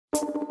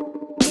8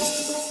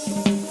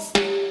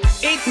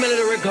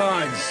 Melody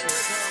Records.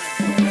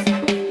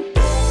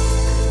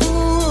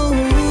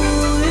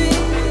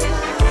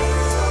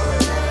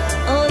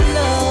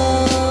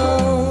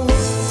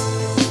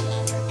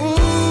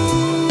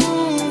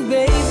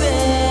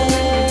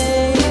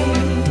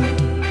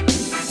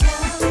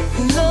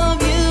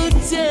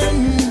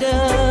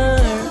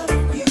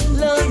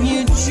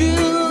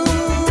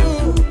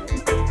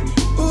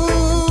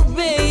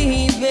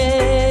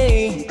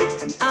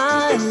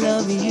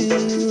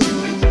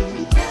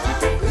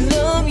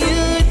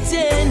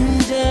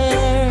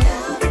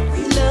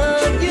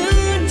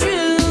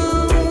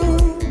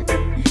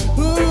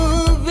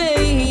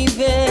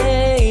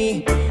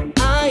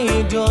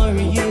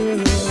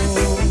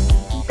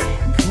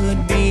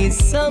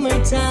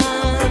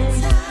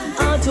 Summertime,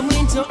 autumn,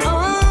 winter,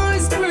 or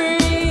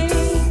spring,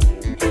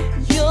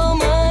 you're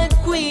my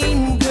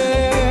queen,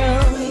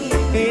 girl,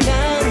 and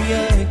I'm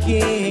your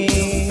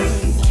king.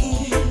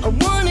 I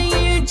wanna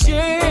hear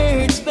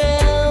church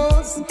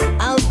bells,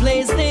 I'll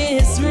place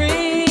this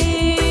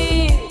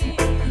ring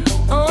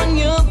on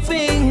your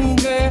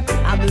finger.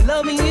 I'll be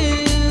loving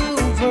you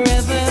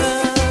forever.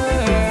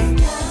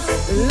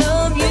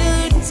 Love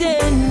you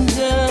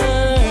tender,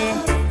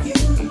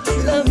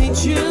 love you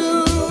true.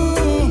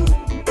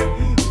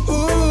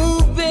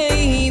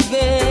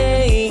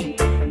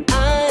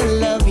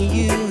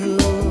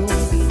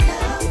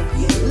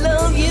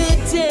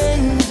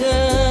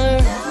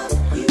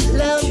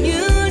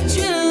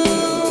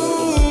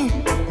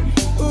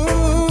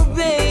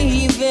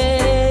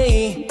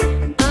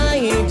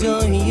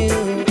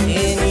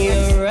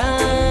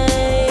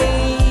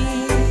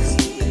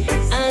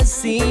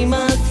 See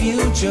my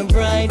future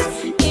bright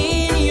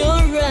in your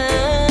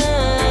eyes.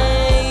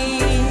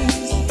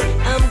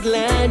 I'm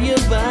glad you're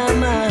by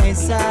my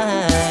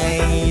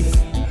side.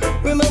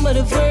 Remember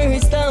the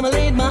first time I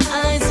laid my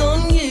eyes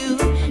on you,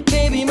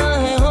 baby,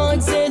 my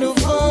heart said to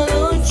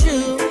follow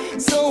true.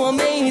 So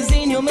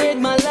amazing, you made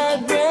my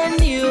life brand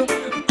new.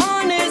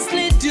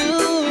 Honestly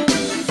do.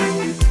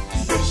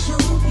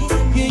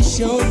 You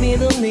showed me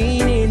the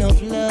meaning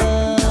of love.